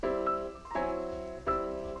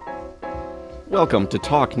Welcome to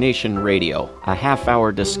Talk Nation Radio, a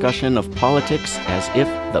half-hour discussion of politics as if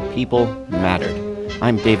the people mattered.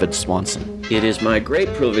 I'm David Swanson. It is my great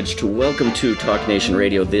privilege to welcome to Talk Nation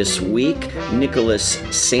Radio this week Nicholas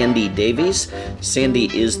Sandy Davies. Sandy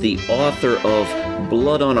is the author of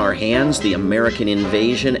Blood on Our Hands, The American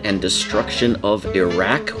Invasion and Destruction of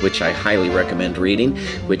Iraq, which I highly recommend reading,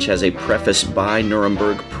 which has a preface by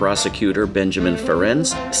Nuremberg prosecutor Benjamin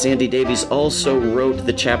Ferencz. Sandy Davies also wrote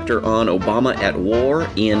the chapter on Obama at War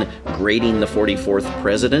in Grading the 44th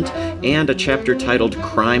President, and a chapter titled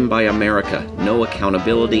Crime by America, No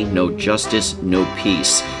Accountability, No Justice, No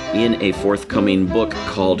Peace, in a forthcoming book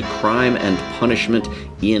called Crime and Punishment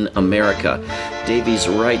in America. Davies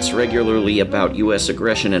writes regularly about U.S.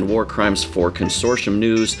 aggression and war crimes for Consortium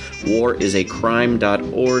News,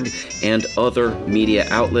 warisacrime.org, and other media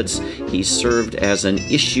outlets. He served as an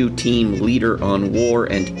issue team leader on war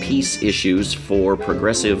and peace issues for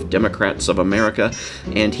Progressive Democrats of America,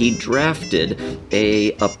 and he drafted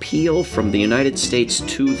an appeal from the United States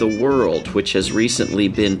to the world, which has recently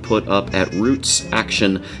been put up at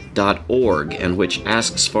rootsaction.org, and which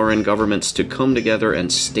asks foreign governments to come together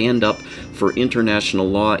and stand up for international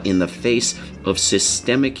law in the face of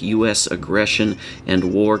systemic U.S. aggression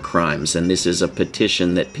and war crimes. And this is a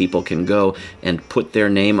petition that people can go and put their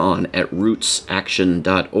name on at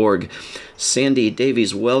rootsaction.org. Sandy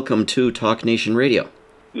Davies, welcome to Talk Nation Radio.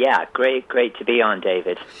 Yeah, great to be on,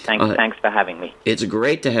 David. Thanks for having me. It's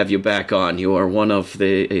great to have you back on. You are one of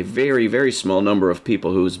a very, very small number of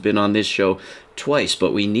people who's been on this show twice,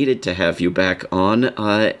 but we needed to have you back on,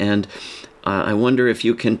 and I wonder if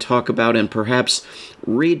you can talk about and perhaps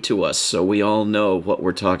read to us, so we all know what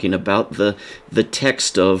we're talking about, the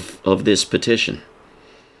text of this petition.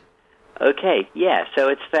 Okay, yeah, so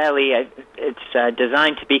it's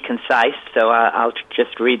designed to be concise, so I'll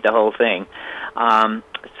just read the whole thing.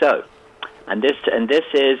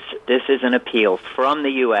 This is an appeal from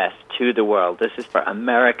the U.S. to the world. This is for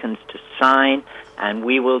Americans to sign, and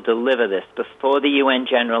we will deliver this before the UN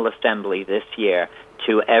General Assembly this year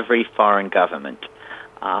to every foreign government.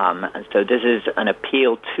 And so this is an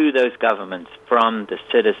appeal to those governments from the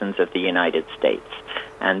citizens of the United States.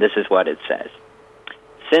 And this is what it says.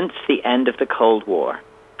 Since the end of the Cold War,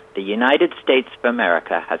 the United States of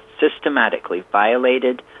America has systematically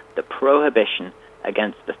violated the prohibition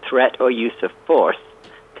against the threat or use of force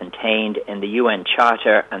contained in the UN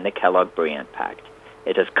Charter and the Kellogg-Briand Pact.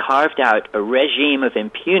 It has carved out a regime of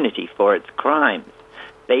impunity for its crimes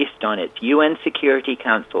based on its UN Security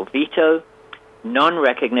Council veto,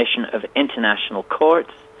 non-recognition of international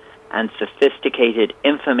courts, and sophisticated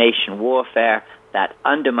information warfare that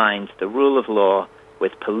undermines the rule of law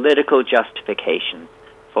with political justifications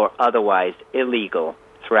for otherwise illegal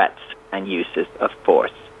threats and uses of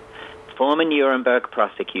force. Former Nuremberg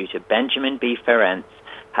prosecutor Benjamin B. Ferencz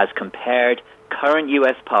has compared current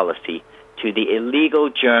U.S. policy to the illegal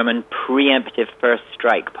German preemptive first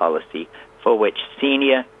strike policy for which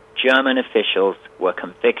senior German officials were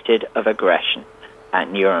convicted of aggression at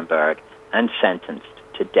Nuremberg and sentenced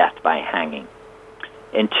to death by hanging.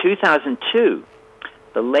 In 2002,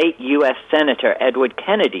 the late U.S. Senator Edward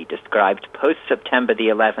Kennedy described post-September the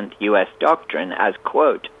 11th U.S. doctrine as,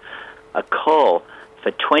 quote, a call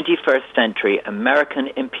for 21st century American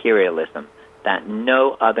imperialism that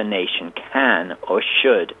no other nation can or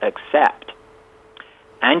should accept.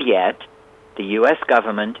 And yet, the U.S.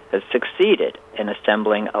 government has succeeded in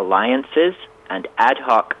assembling alliances and ad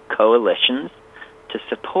hoc coalitions to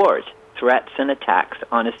support threats and attacks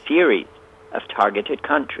on a series of targeted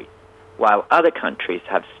countries, while other countries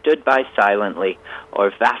have stood by silently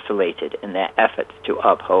or vacillated in their efforts to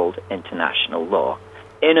uphold international law.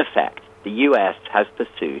 In effect, the U.S. has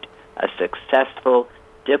pursued a successful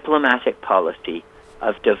diplomatic policy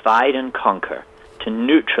of divide and conquer to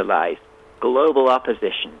neutralize global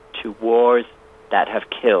opposition to wars that have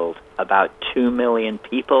killed about 2 million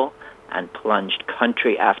people and plunged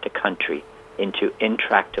country after country into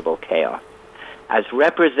intractable chaos. As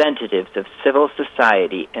representatives of civil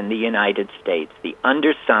society in the United States, the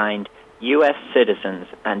undersigned U.S. citizens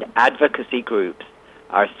and advocacy groups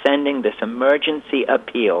are sending this emergency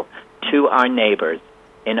appeal to our neighbors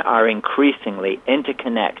in our increasingly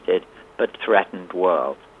interconnected but threatened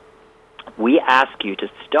world. We ask you to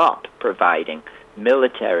stop providing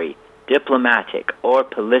military, diplomatic, or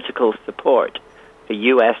political support for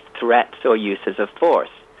U.S. threats or uses of force,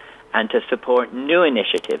 and to support new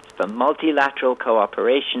initiatives for multilateral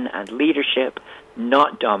cooperation and leadership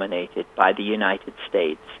not dominated by the United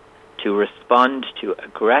States to respond to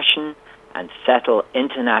aggression and settle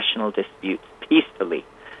international disputes peacefully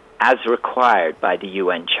as required by the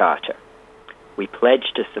UN Charter. we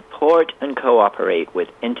pledge to support and cooperate with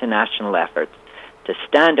international efforts to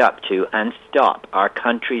stand up to and stop our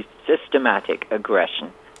country's systematic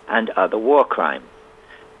aggression and other war crimes.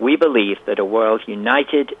 We believe that a world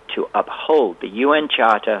united to uphold the UN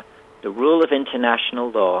Charter, the rule of international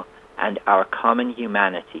law, and our common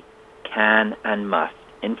humanity can and must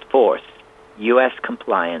enforce U.S.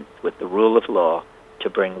 compliance with the rule of law to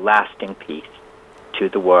bring lasting peace to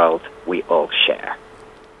the world we all share.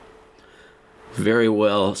 Very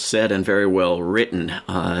well said and very well written,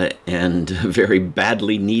 and very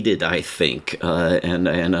badly needed, I think, and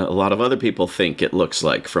a lot of other people think, it looks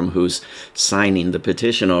like, from who's signing the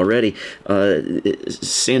petition already.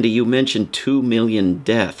 Sandy, you mentioned 2 million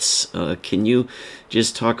deaths. Can you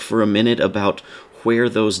just talk for a minute about where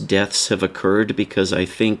those deaths have occurred? Because I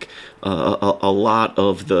think a lot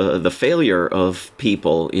of the failure of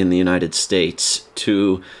people in the United States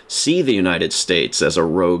to see the United States as a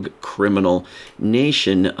rogue criminal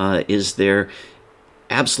nation is their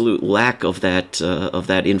absolute lack of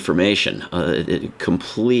that information,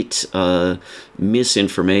 complete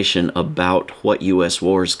misinformation about what U.S.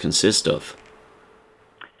 wars consist of.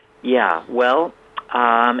 Yeah, well,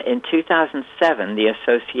 in 2007, the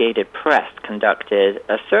Associated Press conducted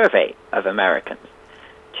a survey of Americans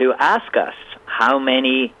to ask us how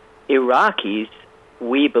many Iraqis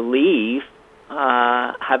we believe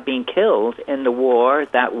have been killed in the war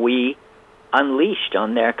that we unleashed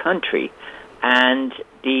on their country. And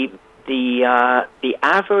the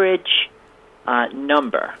average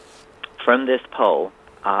number from this poll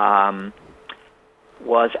was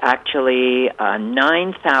actually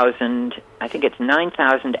 9,000. I think it's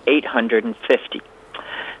 9,850.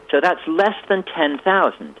 So that's less than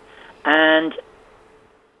 10,000, and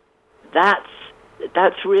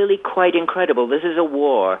that's really quite incredible. This is a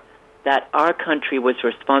war that our country was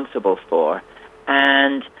responsible for,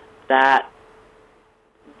 and that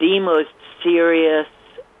the most serious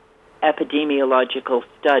epidemiological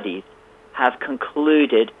studies have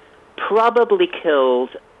concluded probably killed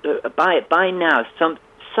by now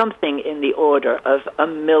something in the order of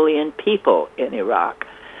 1 million people in Iraq,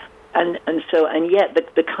 and yet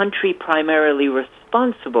the country primarily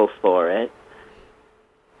responsible for it.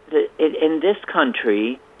 In this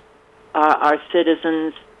country, our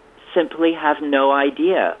citizens simply have no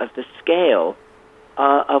idea of the scale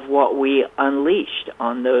of what we unleashed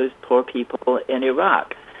on those poor people in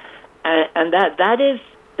Iraq, and that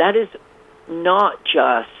is not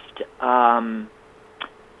just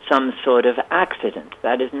some sort of accident.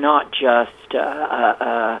 That is not just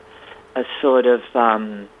a sort of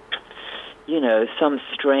some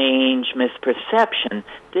strange misperception.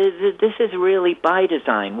 This is really by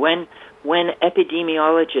design. When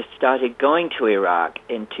epidemiologists started going to Iraq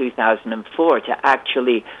in 2004 to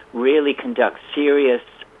actually really conduct serious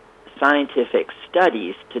scientific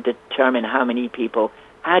studies to determine how many people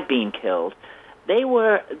had been killed, they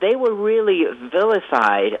were really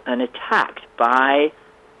vilified and attacked by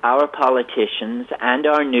our politicians and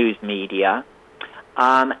our news media,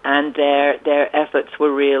 and their efforts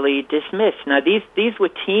were really dismissed. Now, these were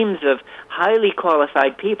teams of highly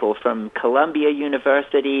qualified people from Columbia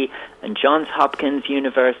University and Johns Hopkins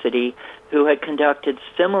University who had conducted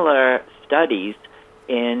similar studies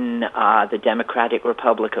in the Democratic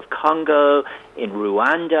Republic of Congo, in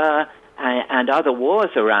Rwanda, and other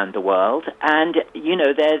wars around the world. And,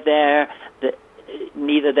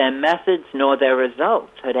 neither their methods nor their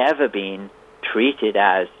results had ever been treated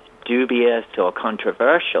as dubious or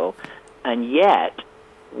controversial. And yet,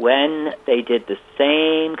 when they did the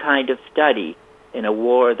same kind of study in a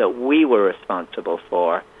war that we were responsible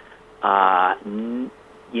for, the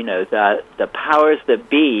powers that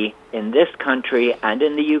be in this country and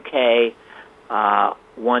in the UK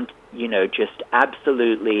just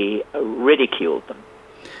absolutely ridiculed them.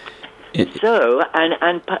 So,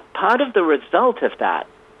 and part of the result of that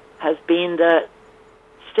has been that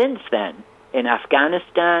since then, in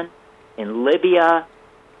Afghanistan, in Libya,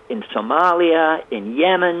 in Somalia, in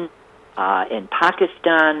Yemen, in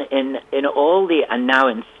Pakistan, in all the, and now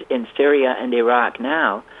in Syria and Iraq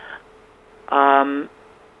now,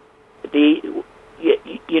 there's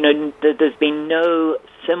been no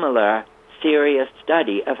similar serious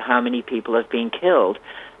study of how many people have been killed,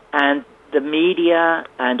 and the media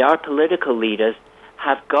and our political leaders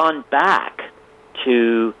have gone back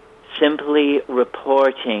to simply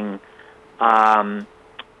reporting,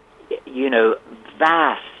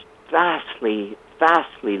 vastly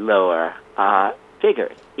lower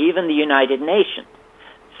figures. Even the United Nations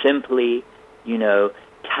simply,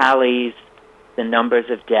 tallies the numbers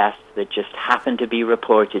of deaths that just happen to be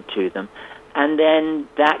reported to them, and then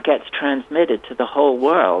that gets transmitted to the whole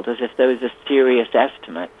world as if those are serious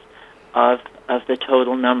estimates of the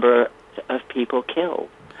total number of people killed.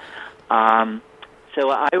 So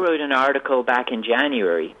I wrote an article back in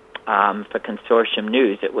January for Consortium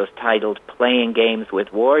News. It was titled "Playing Games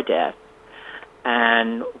with War Death,"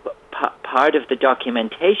 and part of the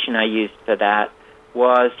documentation I used for that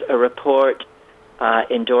was a report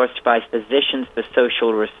endorsed by Physicians for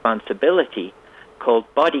Social Responsibility called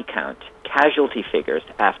Body Count, Casualty Figures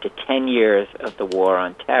After 10 Years of the War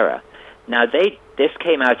on Terror. Now, this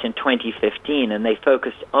came out in 2015, and they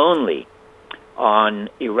focused only on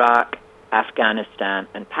Iraq, Afghanistan,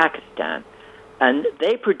 and Pakistan. And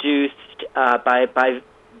they produced, by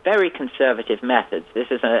very conservative methods, this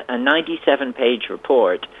is a 97-page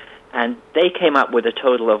report, and they came up with a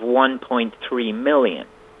total of 1.3 million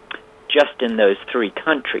just in those three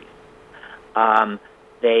countries.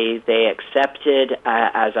 They accepted,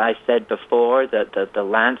 as I said before, the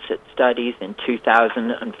Lancet studies in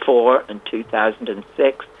 2004 and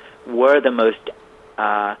 2006 were the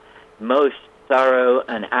most thorough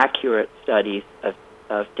and accurate studies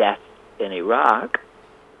of deaths in Iraq.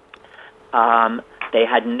 They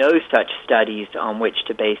had no such studies on which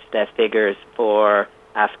to base their figures for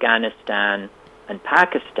Afghanistan and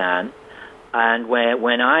Pakistan. And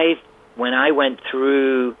when I went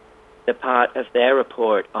through the part of their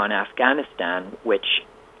report on Afghanistan, which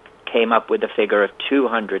came up with a figure of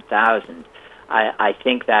 200,000, I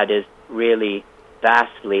think that is really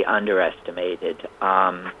vastly underestimated.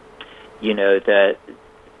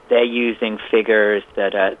 They're using figures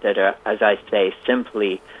that are, as I say,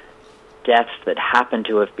 simply deaths that happen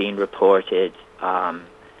to have been reported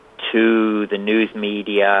to the news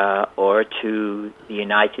media or to the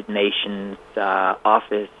United Nations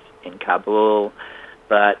office in Kabul.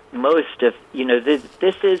 But most of,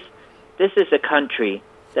 this is a country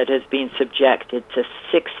that has been subjected to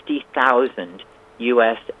 60,000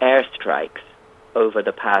 U.S. airstrikes over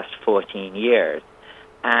the past 14 years.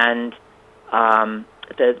 And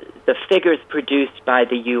the figures produced by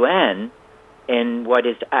the UN in what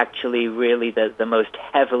is actually really the most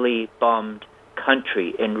heavily bombed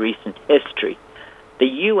country in recent history, the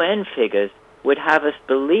UN figures would have us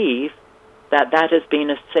believe that has been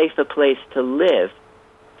a safer place to live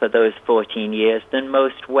for those 14 years than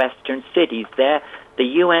most Western cities. There, the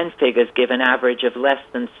UN figures give an average of less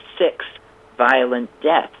than 6 violent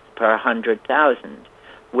deaths per 100,000,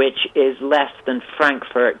 which is less than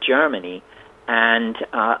Frankfurt, Germany, and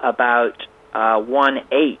about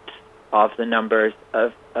 1/8 of the numbers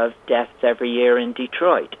of deaths every year in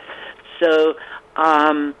Detroit. So,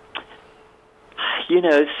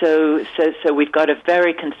 so we've got a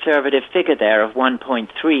very conservative figure there of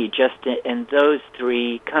 1.3 just in those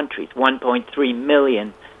three countries, 1.3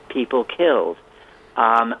 million people killed.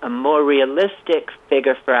 A more realistic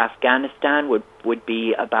figure for Afghanistan would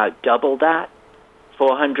be about double that,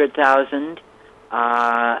 400,000.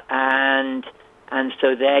 And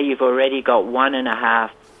so there you've already got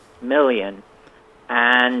 1.5 million.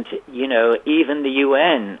 And, even the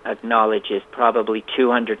UN acknowledges probably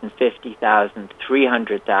 250,000,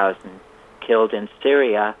 300,000 killed in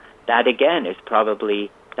Syria. That, again,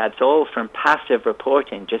 that's all from passive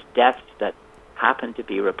reporting, just deaths that happen to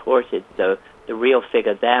be reported. So the real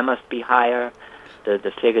figure there must be higher.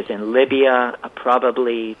 The figures in Libya are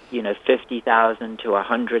probably, 50,000 to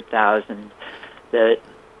 100,000. The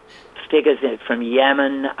figures from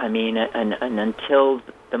Yemen, and until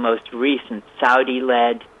the most recent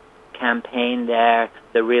Saudi-led campaign there,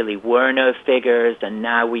 there really were no figures, and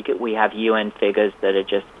now we have UN figures that are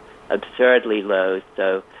just absurdly low.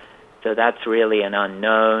 So that's really an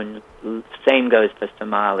unknown. Same goes for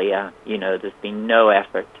Somalia. There's been no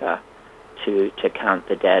effort to count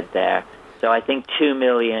the dead there. So I think 2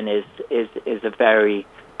 million is a very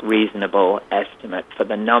reasonable estimate for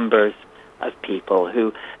the numbers of people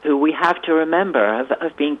who we have to remember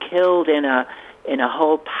have been killed in a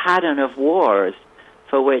whole pattern of wars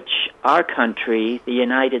for which our country, the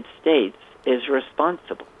United States, is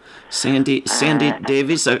responsible. Sandy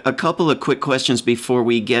Davies, a couple of quick questions before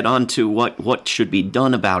we get on to what should be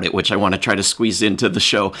done about it, which I want to try to squeeze into the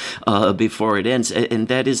show before it ends. And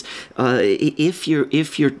that is, if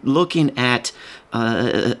you're looking at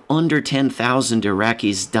under 10,000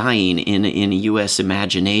 Iraqis dying in a U.S.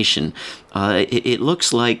 imagination, it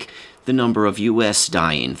looks like the number of U.S.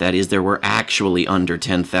 dying. That is, there were actually under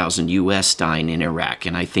 10,000 U.S. dying in Iraq.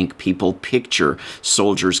 And I think people picture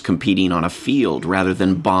soldiers competing on a field rather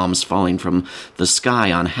than bombs falling from the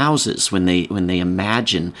sky on houses when they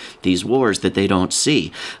imagine these wars that they don't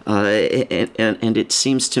see. And it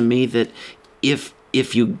seems to me that if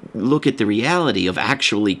if you look at the reality of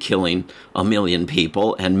actually killing 1 million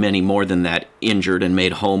people and many more than that injured and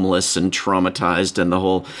made homeless and traumatized and the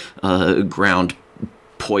whole ground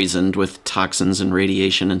poisoned with toxins and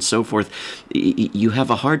radiation and so forth, you have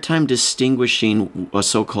a hard time distinguishing a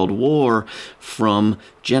so-called war from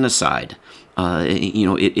genocide.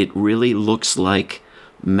 It really looks like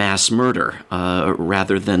mass murder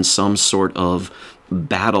rather than some sort of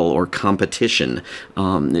battle or competition.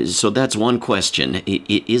 So that's one question.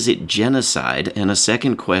 Is it genocide? And a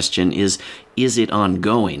second question is it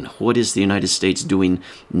ongoing? What is the United States doing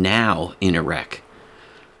now in Iraq?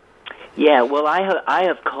 Yeah, well, I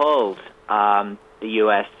have called the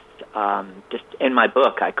U.S., just in my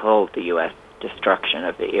book, I called the U.S. destruction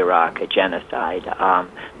of Iraq a genocide,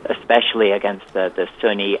 especially against the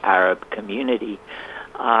Sunni Arab community,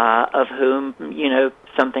 of whom,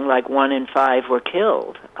 something like 1 in 5 were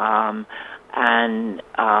killed.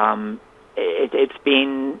 It's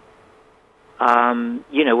been, when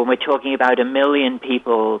we're talking about 1 million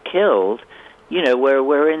people killed,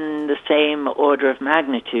 we're in the same order of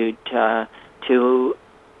magnitude to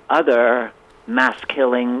other mass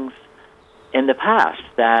killings in the past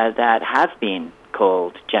that have been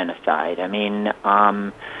called genocide. I mean,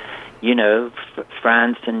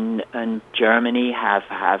 France and Germany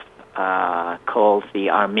have called the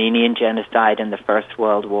Armenian genocide in the First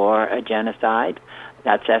World War a genocide.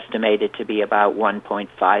 That's estimated to be about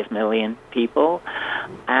 1.5 million people,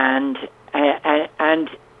 and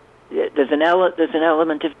there's an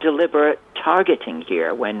element of deliberate targeting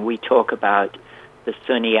here when we talk about the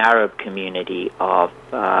Sunni Arab community of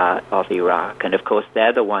Iraq, and of course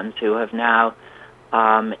they're the ones who have now,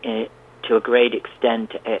 to a great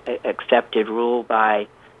extent, accepted rule by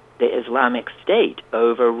the Islamic State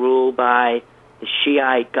over rule by the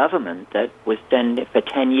Shiite government that was for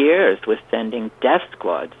 10 years was sending death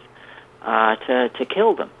squads to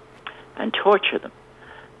kill them and torture them.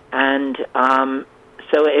 And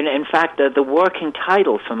so, in fact, the working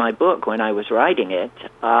title for my book when I was writing it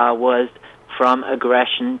was From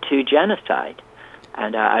Aggression to Genocide.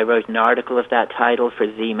 And I wrote an article of that title for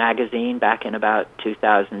Z Magazine back in about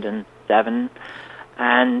 2007.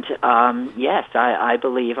 And yes, I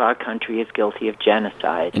believe our country is guilty of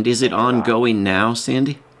genocide. And is it ongoing now,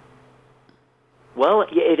 Sandy? Well,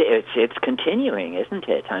 it's continuing, isn't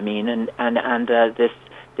it? I mean, and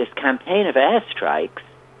this campaign of airstrikes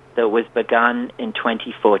that was begun in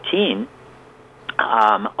 2014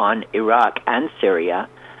 on Iraq and Syria,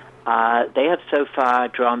 they have so far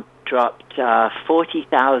dropped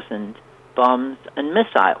 40,000 bombs and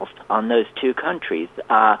missiles on those two countries.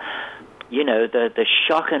 The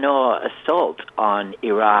shock and awe assault on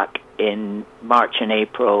Iraq in March and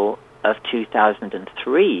April of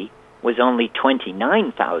 2003 was only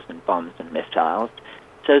 29,000 bombs and missiles.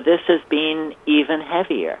 So this has been even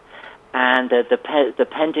heavier. And the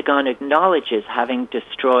Pentagon acknowledges having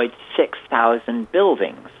destroyed 6,000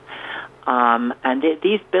 buildings. And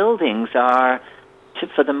these buildings are,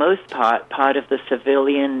 for the most part of the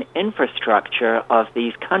civilian infrastructure of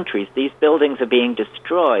these countries. These buildings are being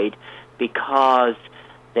destroyed because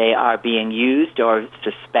they are being used or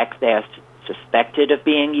they are suspected of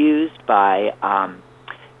being used by,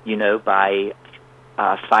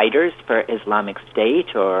 fighters for Islamic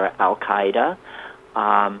State or Al-Qaeda.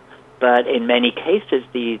 But in many cases,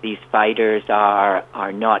 these fighters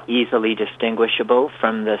are not easily distinguishable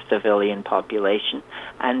from the civilian population.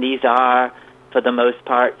 And these are, for the most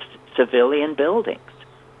part, civilian buildings.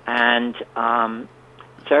 And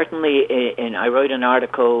certainly, I wrote an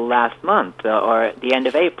article last month, or at the end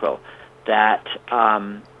of April, that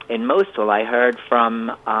in Mosul I heard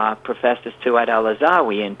from Professor Suad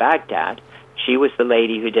al-Azawi in Baghdad. She was the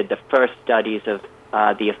lady who did the first studies of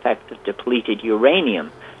the effects of depleted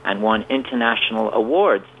uranium and won international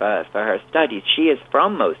awards for her studies. She is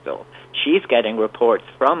from Mosul. She's getting reports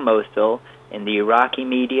from Mosul in the Iraqi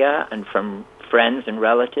media and from friends and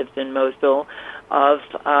relatives in Mosul of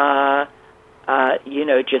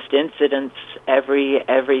just incidents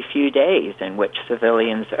every few days in which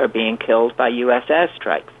civilians are being killed by U.S.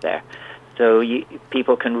 airstrikes there. So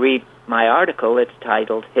people can read my article. It's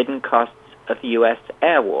titled "Hidden Costs of U.S.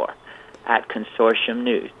 Air War" at Consortium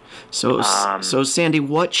News. So Sandy,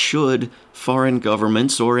 what should foreign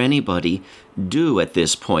governments or anybody do at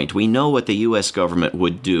this point? We know what the U.S. government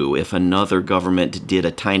would do if another government did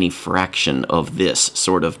a tiny fraction of this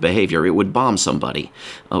sort of behavior. It would bomb somebody.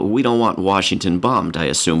 We don't want Washington bombed, I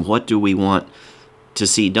assume. What do we want to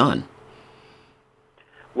see done?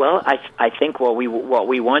 Well, I think what we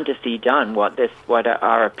want to see done, what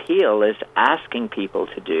our appeal is asking people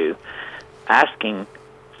to do, asking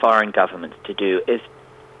foreign governments to do,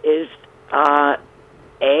 is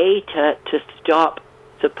to stop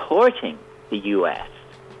supporting the U.S.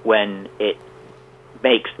 when it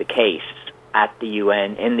makes the case at the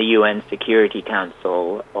UN, in the UN Security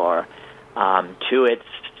Council, or to its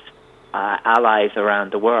allies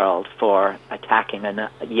around the world for attacking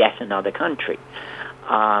yet another country.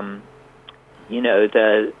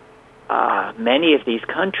 Many of these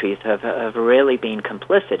countries have really been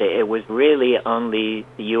complicit. It was really only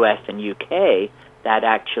the U.S. and U.K. that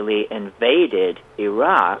actually invaded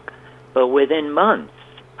Iraq, but within months,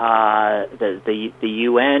 the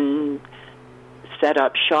UN set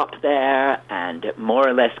up shop there and more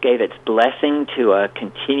or less gave its blessing to a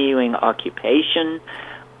continuing occupation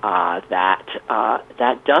that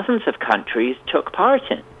dozens of countries took part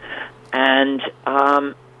in. And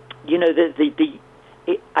I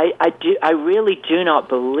really do not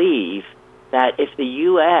believe that if the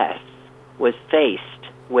U.S. was faced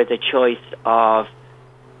with a choice of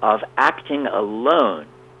acting alone,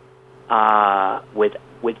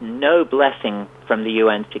 with no blessing from the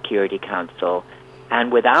UN Security Council,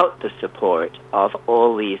 and without the support of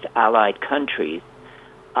all these allied countries,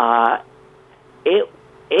 it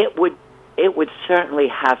would certainly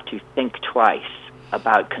have to think twice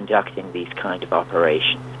about conducting these kind of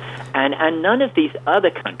operations. And none of these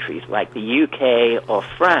other countries, like the UK or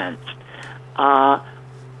France,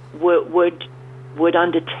 would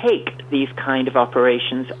undertake these kind of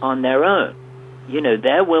operations on their own.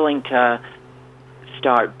 They're willing to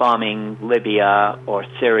start bombing Libya or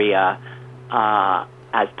Syria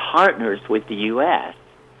as partners with the U.S.,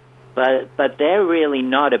 but they're really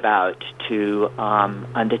not about to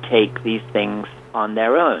undertake these things on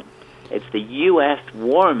their own. It's the U.S.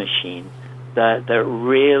 war machine that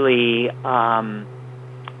really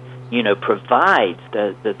provides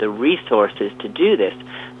the resources to do this.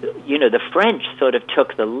 The French sort of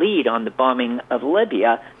took the lead on the bombing of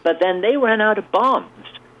Libya, but then they ran out of bombs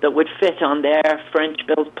that would fit on their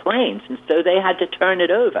French-built planes, and so they had to turn it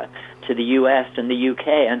over to the U.S. and the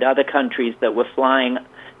U.K. and other countries that were flying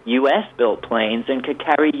U.S.-built planes and could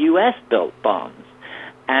carry U.S.-built bombs.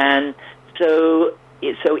 And so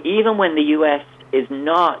even when the U.S. is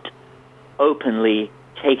not openly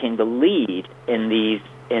taking the lead in these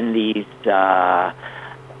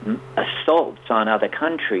assaults on other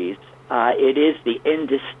countries, it is the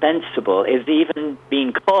indispensable, is even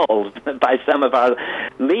being called by some of our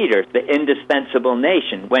leaders the indispensable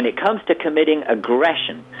nation. When it comes to committing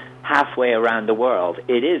aggression halfway around the world,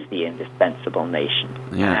 it is the indispensable nation.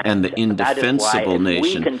 Yeah, and the indefensible nation.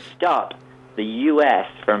 If we can stop the U.S.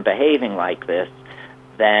 from behaving like this,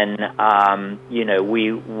 then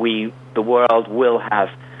the world will have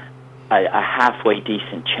a halfway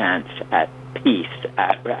decent chance at peace,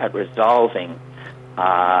 at resolving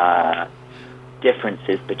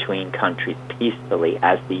differences between countries peacefully,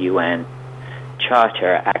 as the UN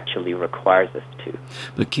Charter actually requires us to.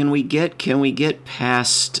 But can we get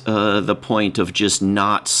past the point of just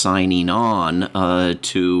not signing on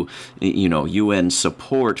to UN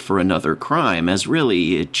support for another crime, as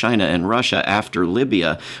really China and Russia after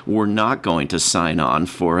Libya were not going to sign on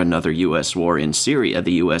for another U.S. war in Syria.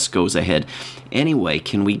 The U.S. goes ahead anyway.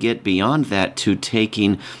 Can we get beyond that to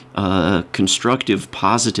taking constructive,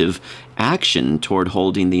 positive action toward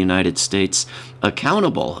holding the United States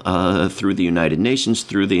accountable through the United Nations,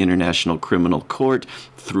 through the International Criminal Court,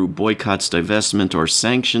 through boycotts, divestment, or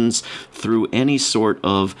sanctions, through any sort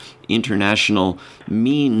of international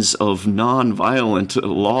means of non-violent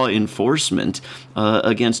law enforcement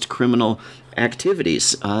against criminal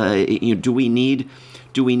activities?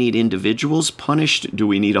 Do we need individuals punished? Do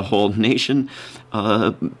we need a whole nation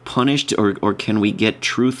punished? Or can we get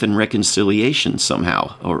truth and reconciliation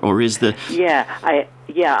somehow? Or is the...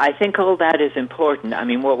 I think all that is important. I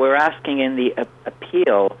mean, what we're asking in the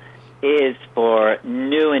appeal is for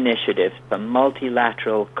new initiatives, for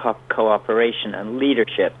multilateral cooperation and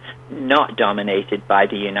leadership not dominated by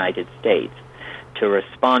the United States, to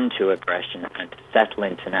respond to aggression and to settle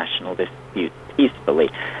international disputes peacefully.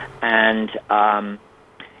 And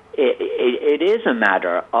it is a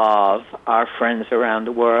matter of our friends around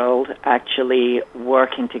the world actually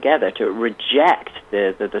working together to reject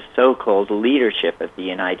the so-called leadership of the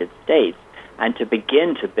United States and to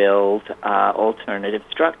begin to build alternative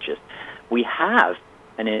structures. We have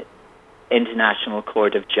an International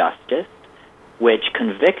Court of Justice which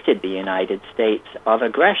convicted the United States of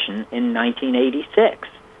aggression in 1986.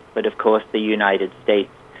 But of course the United States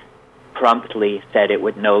promptly said it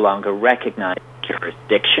would no longer recognize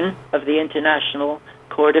jurisdiction of the International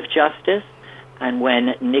Court of Justice. And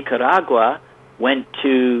when Nicaragua went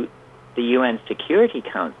to the UN Security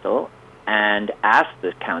Council and asked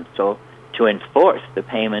the Council to enforce the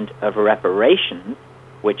payment of reparations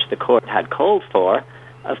which the court had called for,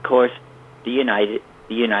 of course, the United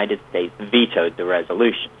States vetoed the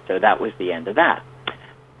resolution. So that was the end of that.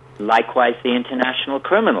 Likewise, the International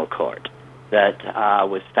Criminal Court that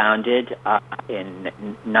was founded in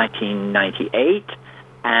 1998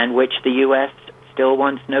 and which the U.S. still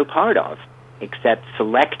wants no part of, except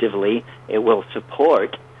selectively it will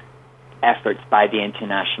support efforts by the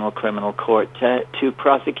International Criminal Court to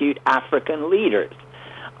prosecute African leaders.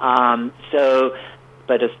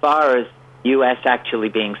 But as far as U.S. actually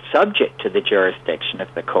being subject to the jurisdiction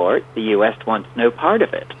of the court, the U.S. wants no part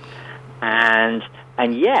of it. And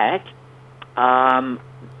yet,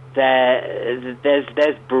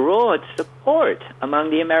 there's broad support among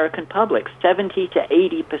the American public. 70 to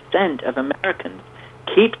 80% of Americans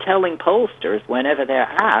keep telling pollsters whenever they're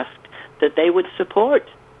asked that they would support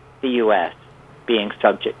the U.S. being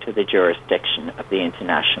subject to the jurisdiction of the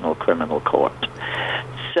International Criminal Court.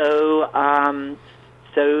 So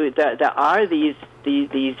there are these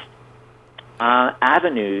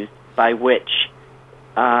avenues by which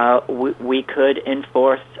we could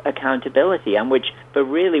enforce accountability, and which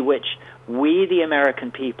we, the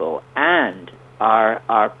American people, and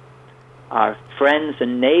our friends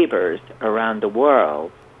and neighbors around the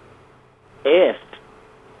world, if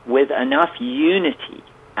with enough unity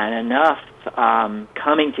and enough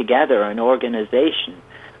coming together and organization,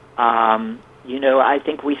 I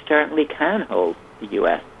think we certainly can hold the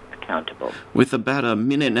U.S. accountable. With about a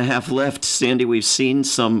minute and a half left, Sandy, we've seen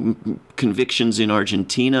some convictions in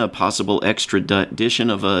Argentina, a possible extradition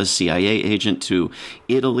of a CIA agent to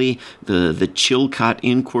Italy, the Chilcot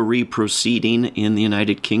inquiry proceeding in the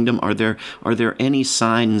United Kingdom. Are there any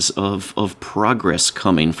signs of progress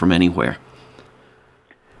coming from anywhere?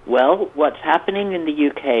 Well, what's happening in the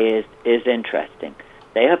UK is interesting.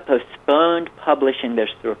 They have postponed publishing this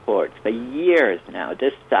report for years now.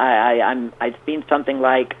 I've seen something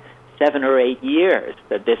like 7 or 8 years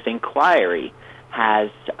that this inquiry has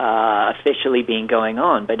officially been going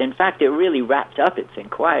on. But in fact, it really wrapped up its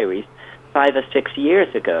inquiries 5 or 6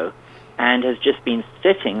 years ago and has just been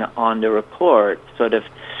sitting on the report, sort of,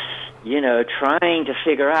 trying to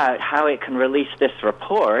figure out how it can release this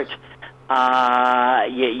report,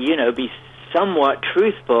 be somewhat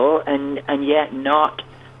truthful and yet not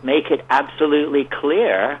make it absolutely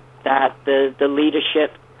clear that the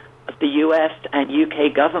leadership of the U.S. and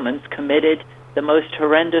UK governments committed the most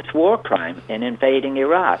horrendous war crime in invading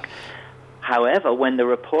Iraq. However, when the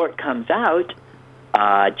report comes out,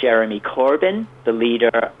 Jeremy Corbyn, the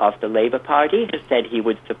leader of the Labour Party, has said he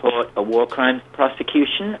would support a war crimes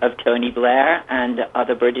prosecution of Tony Blair and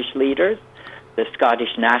other British leaders. The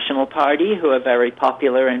Scottish National Party, who are very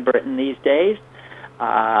popular in Britain these days,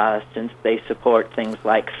 since they support things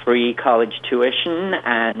like free college tuition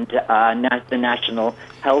and the National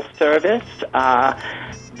Health Service,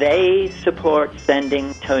 they support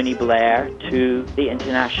sending Tony Blair to the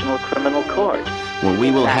International Criminal Court. Well, we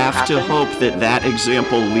will have to hope that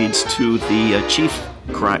example leads to the chief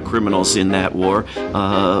criminals in that war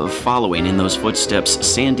following in those footsteps.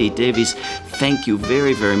 Sandy Davies, thank you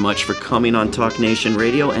very, very much for coming on Talk Nation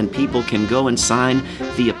Radio, and people can go and sign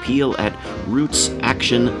the appeal at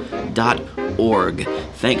rootsaction.org.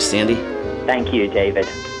 Thanks, Sandy. Thank you, David.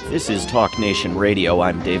 This is Talk Nation Radio.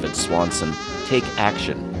 I'm David Swanson. Take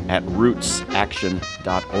action at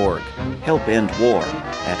rootsaction.org. Help end war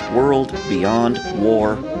at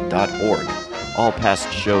worldbeyondwar.org. All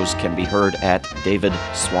past shows can be heard at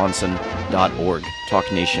davidswanson.org. Talk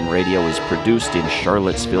Nation Radio is produced in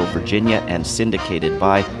Charlottesville, Virginia, and syndicated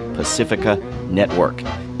by Pacifica Network.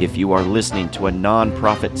 If you are listening to a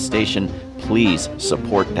non-profit station, please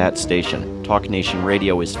support that station. Talk Nation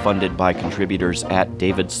Radio is funded by contributors at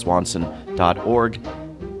davidswanson.org.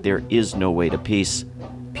 There is no way to peace.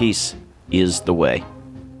 Peace is the way.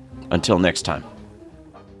 Until next time.